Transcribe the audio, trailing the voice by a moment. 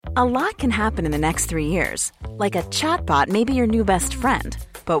A lot can happen in the next 3 years. Like a chatbot may be your new best friend.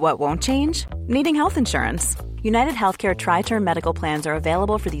 But what won't change? Needing health insurance. United Healthcare Tri-Term Medical Plans are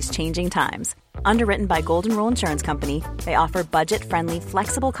available for these changing times. Underwritten by Golden Rule Insurance Company, they offer budget-friendly,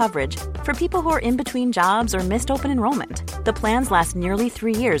 flexible coverage for people who are in between jobs or missed open enrollment. The plans last nearly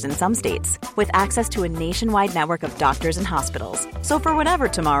 3 years in some states, with access to a nationwide network of doctors and hospitals. So for whatever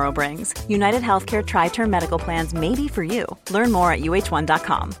tomorrow brings, United Healthcare Tri-Term Medical Plans may be for you. Learn more at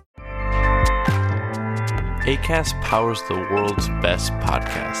uh1.com. Acast powers the world's best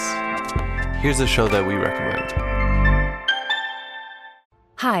podcasts. Here's a show that we recommend.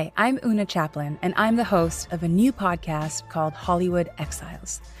 Hi, I'm Una Chaplin, and I'm the host of a new podcast called Hollywood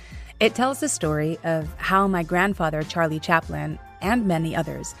Exiles. It tells the story of how my grandfather, Charlie Chaplin, and many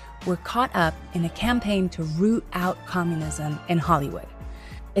others were caught up in a campaign to root out communism in Hollywood.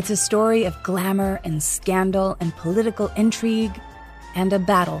 It's a story of glamour and scandal and political intrigue and a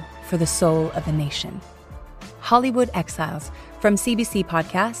battle for the soul of a nation. Hollywood Exiles from CBC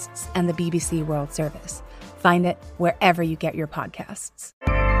Podcasts and the BBC World Service. Find it wherever you get your podcasts.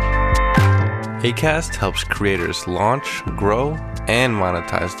 Acast helps creators launch, grow, and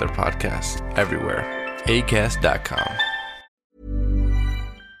monetize their podcasts everywhere. Acast.com.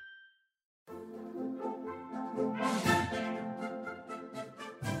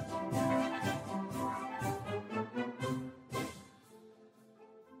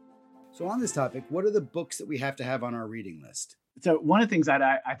 So on this topic, what are the books that we have to have on our reading list? So one of the things that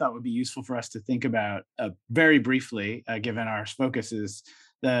I thought would be useful for us to think about very briefly, given our focus, is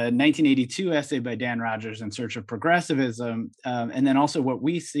the 1982 essay by Dan Rogers, In Search of Progressivism, and then also what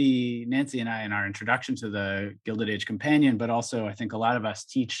we see, Nancy and I, in our introduction to the Gilded Age Companion, but also I think a lot of us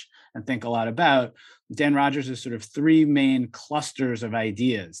teach and think a lot about. Dan Rogers is sort of three main clusters of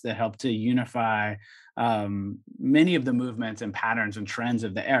ideas that help to unify many of the movements and patterns and trends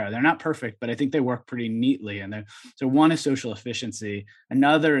of the era. They're not perfect, but I think they work pretty neatly. And so one is social efficiency,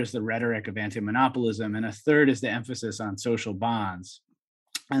 another is the rhetoric of anti-monopolism, and a third is the emphasis on social bonds.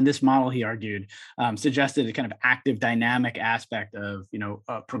 And this model, he argued, suggested a kind of active, dynamic aspect of,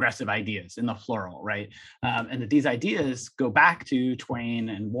 progressive ideas in the plural, right? And that these ideas go back to Twain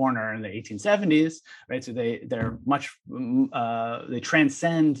and Warner in the 1870s, right? So they're much, they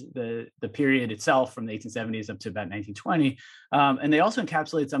transcend the period itself from the 1870s up to about 1920. And they also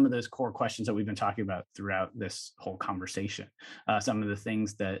encapsulate some of those core questions that we've been talking about throughout this whole conversation. Some of the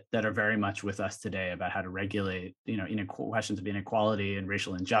things that are very much with us today about how to regulate, questions of inequality and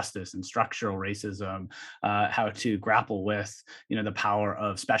racial injustice and structural racism, how to grapple with, the power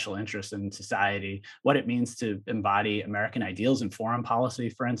of special interests in society, what it means to embody American ideals in foreign policy,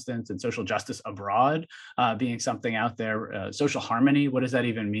 for instance, and social justice abroad being something out there. Social harmony, what does that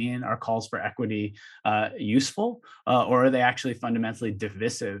even mean? Are calls for equity useful, or are they actually fundamentally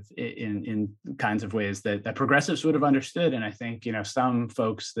divisive in kinds of ways that progressives would have understood? And I think, some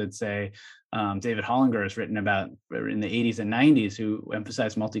folks that say, David Hollinger has written about in the 80s and 90s, who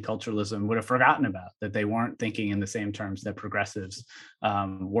emphasized multiculturalism, would have forgotten about that. They weren't thinking in the same terms that progressives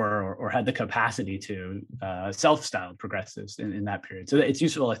were or had the capacity to, self-styled progressives in that period. So it's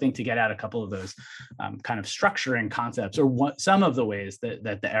useful, I think, to get out a couple of those kind of structuring concepts, or some of the ways that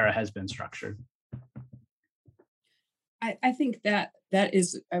the era has been structured. I think that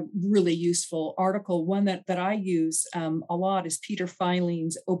is a really useful article. One that I use a lot is Peter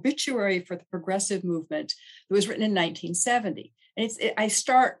Feiling's Obituary for the Progressive Movement. It was written in 1970. And I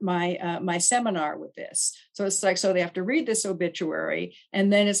start my my seminar with this. So it's like, so they have to read this obituary,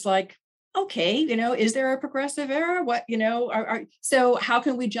 and then it's like, okay, is there a progressive era? What, so how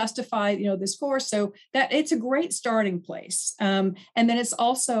can we justify, this force? So that it's a great starting place. And then it's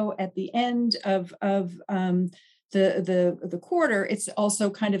also at the end of the quarter, it's also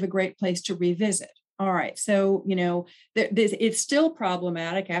kind of a great place to revisit. All right, so it's still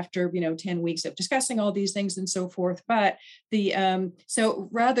problematic after 10 weeks of discussing all these things and so forth. But so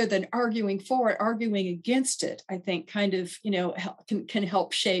rather than arguing for it, arguing against it, I think kind of can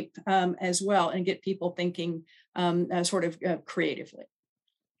help shape as well and get people thinking sort of creatively.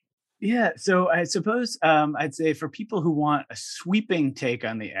 Yeah, so I suppose I'd say for people who want a sweeping take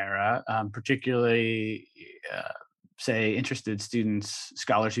on the era, particularly, say, interested students,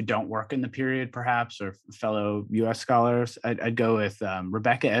 scholars who don't work in the period, perhaps, or fellow U.S. scholars, I'd go with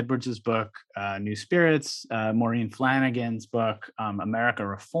Rebecca Edwards's book, New Spirits, Maureen Flanagan's book, America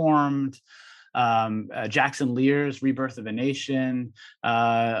Reformed, Jackson Lear's Rebirth of a Nation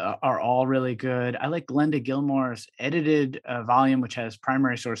are all really good. I like Glenda Gilmore's edited volume, which has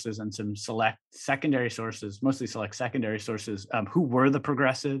primary sources and some select secondary sources, mostly select secondary sources. Who Were the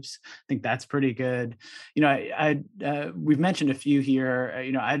Progressives? I think that's pretty good. We've mentioned a few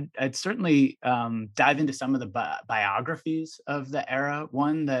here. I'd certainly dive into some of the biographies of the era.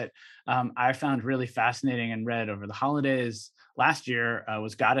 One that I found really fascinating and read over the holidays last year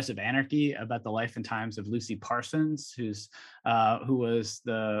was Goddess of Anarchy, about the life and times of Lucy Parsons, who was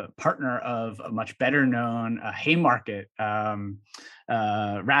the partner of a much better known Haymarket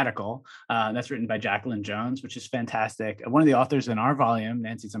radical. That's written by Jacqueline Jones, which is fantastic. One of the authors in our volume,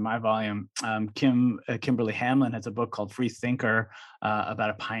 Nancy's in my volume, Kimberly Hamlin, has a book called Free Thinker about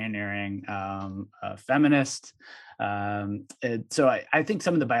a pioneering feminist. So I think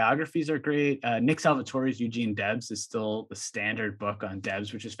some of the biographies are great. Nick Salvatore's Eugene Debs is still the standard book on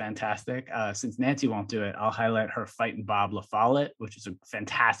Debs, which is fantastic. Since Nancy won't do it, I'll highlight her Fightin' Bob La Follette, which is a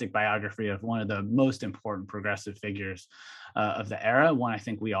fantastic biography of one of the most important progressive figures of the era, one I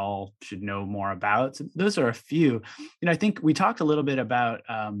think we all should know more about. So those are a few. I think we talked a little bit about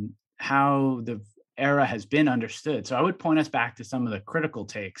how the era has been understood. So I would point us back to some of the critical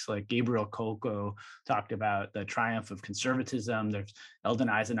takes, like Gabriel Kolko talked about the triumph of conservatism. There's Eldon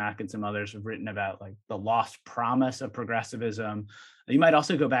Eisenach and some others have written about like the lost promise of progressivism. You might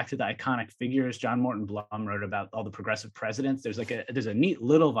also go back to the iconic figures. John Morton Blum wrote about all the progressive presidents. There's a neat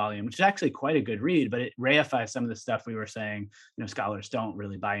little volume, which is actually quite a good read, but it reifies some of the stuff we were saying, scholars don't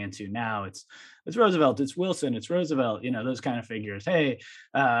really buy into now. It's Roosevelt, it's Wilson, it's Roosevelt, those kind of figures. Hey,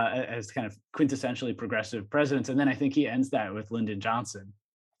 as kind of quintessentially progressive presidents. And then I think he ends that with Lyndon Johnson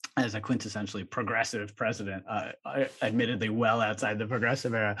as a quintessentially progressive president, admittedly well outside the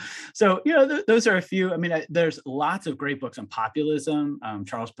progressive era. So, those are a few. I mean, there's lots of great books on populism.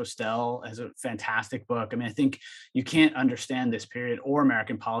 Charles Postel has a fantastic book. I mean, I think you can't understand this period or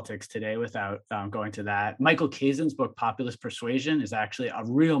American politics today without going to that. Michael Kazin's book, Populist Persuasion, is actually a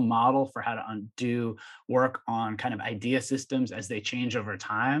real model for how to do work on kind of idea systems as they change over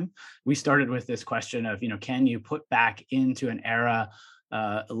time. We started with this question of, can you put back into an era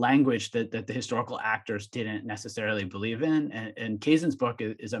language that the historical actors didn't necessarily believe in. And Kazin's book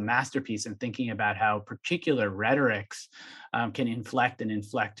is a masterpiece in thinking about how particular rhetorics can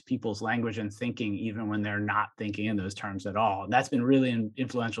inflect people's language and thinking, even when they're not thinking in those terms at all. And that's been really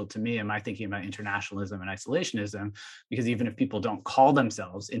influential to me in my thinking about internationalism and isolationism, because even if people don't call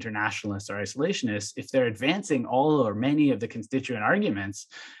themselves internationalists or isolationists, if they're advancing all or many of the constituent arguments,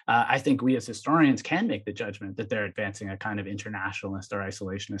 I think we as historians can make the judgment that they're advancing a kind of internationalist or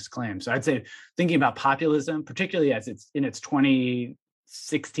isolationist claim. So I'd say thinking about populism, particularly as it's in its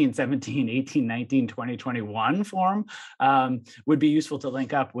 2016, 17, 18, 19, 2021 form, would be useful to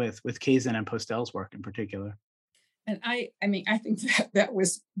link up with Kazin and Postel's work in particular. And I think that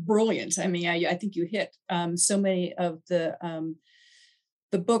was brilliant. I mean, I think you hit so many of the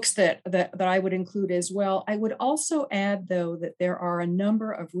books that I would include as well. I would also add, though, that there are a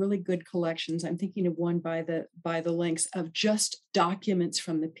number of really good collections. I'm thinking of one by the links of just documents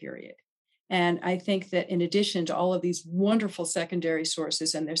from the period. And I think that in addition to all of these wonderful secondary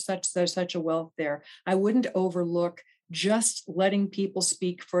sources, and there's such a wealth there, I wouldn't overlook just letting people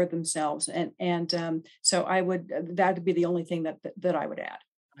speak for themselves. And so that would be the only thing that I would add.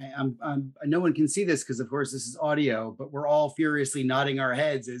 No one can see this because, of course, this is audio, but we're all furiously nodding our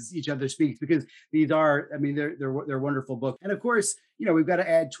heads as each other speaks, because these are, they're wonderful books. And of course, we've got to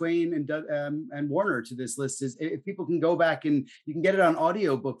add Twain and Warner to this list. Is if people can go back and you can get it on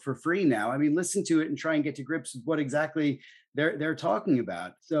audiobook for free now. I mean, listen to it and try and get to grips with what exactly they're talking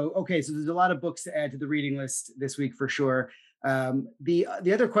about. So, okay, so there's a lot of books to add to the reading list this week for sure. The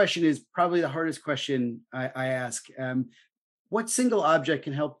other question is probably the hardest question I ask. What single object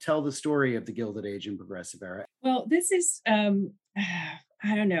can help tell the story of the Gilded Age and Progressive Era? Well, this is, I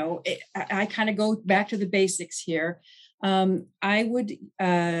don't know. I kind of go back to the basics here. I would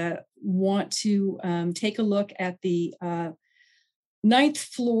want to take a look at the 9th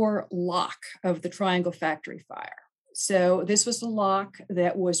floor lock of the Triangle Factory fire. So this was the lock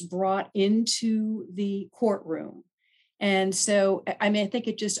that was brought into the courtroom. And so, I think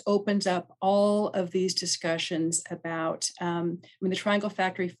it just opens up all of these discussions about, the Triangle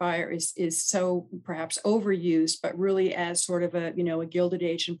Factory fire is so perhaps overused, but really as sort of a Gilded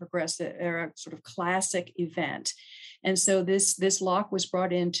Age and Progressive Era sort of classic event. And so this lock was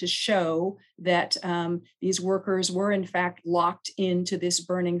brought in to show that these workers were in fact locked into this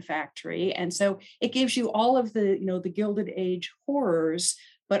burning factory. And so it gives you all of the, the Gilded Age horrors,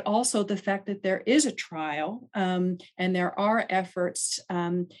 but also the fact that there is a trial and there are efforts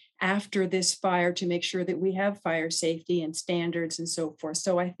after this fire to make sure that we have fire safety and standards and so forth.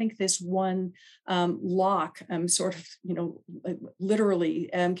 So I think this one lock sort of, literally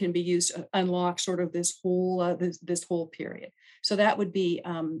can be used to unlock sort of this whole this whole period. So that would be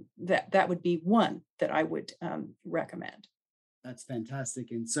that would be one that I would recommend. That's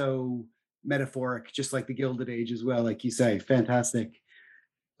fantastic. And so metaphoric, just like the Gilded Age as well, like you say. Fantastic.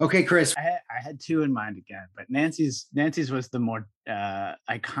 Okay, Chris. I had two in mind again, but Nancy's was the more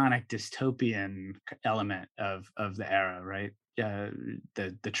iconic dystopian element of the era, right?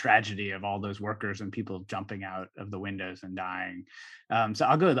 The tragedy of all those workers and people jumping out of the windows and dying. So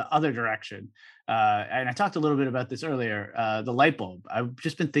I'll go the other direction. And I talked a little bit about this earlier, the light bulb. I've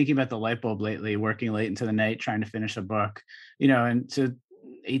just been thinking about the light bulb lately, working late into the night, trying to finish a book, and so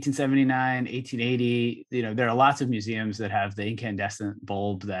 1879, 1880, there are lots of museums that have the incandescent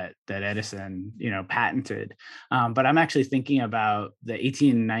bulb that Edison, patented. But I'm actually thinking about the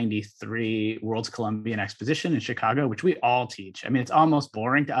 1893 World's Columbian Exposition in Chicago, which we all teach. I mean, it's almost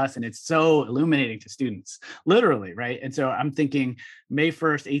boring to us and it's so illuminating to students, literally, right? And so I'm thinking May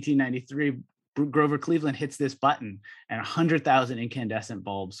 1st, 1893, Grover Cleveland hits this button and 100,000 incandescent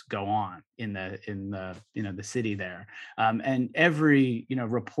bulbs go on in the city there. And every,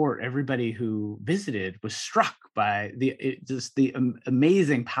 report, everybody who visited was struck by the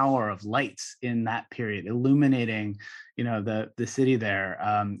amazing power of lights in that period, illuminating, the city there,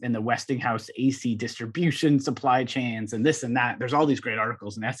 and the Westinghouse AC distribution supply chains and this and that. There's all these great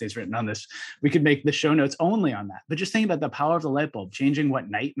articles and essays written on this. We could make the show notes only on that, but just think about the power of the light bulb, changing what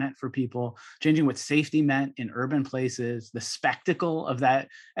night meant for people, changing what safety meant in urban places, the spectacle of that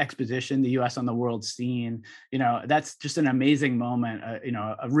exposition, the U.S. on the world scene. That's just an amazing moment,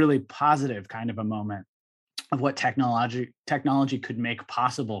 a really positive kind of a moment of what technology could make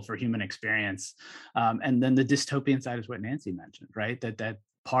possible for human experience. And then the dystopian side is what Nancy mentioned, right? That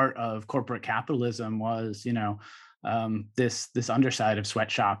part of corporate capitalism was, this underside of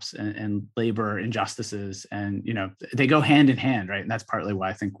sweatshops and labor injustices. And, they go hand in hand, right? And that's partly why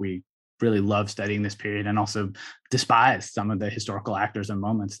I think we really love studying this period and also despise some of the historical actors and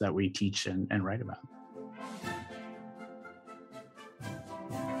moments that we teach and write about.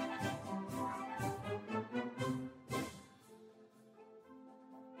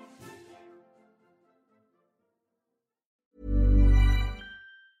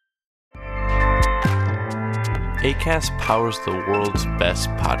 Acast powers the world's best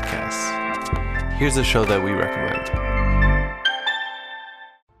podcasts. Here's a show that we recommend.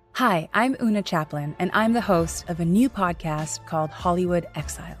 Hi, I'm Una Chaplin, and I'm the host of a new podcast called Hollywood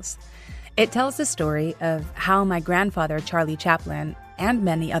Exiles. It tells the story of how my grandfather, Charlie Chaplin, and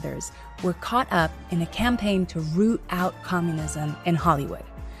many others were caught up in a campaign to root out communism in Hollywood.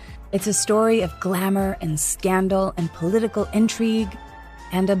 It's a story of glamour and scandal and political intrigue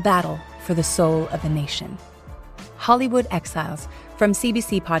and a battle for the soul of a nation. Hollywood Exiles from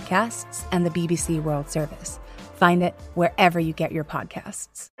CBC Podcasts and the BBC World Service. Find it wherever you get your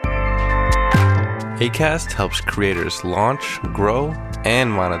podcasts. Acast helps creators launch, grow,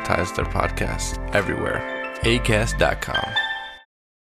 and monetize their podcasts everywhere. Acast.com.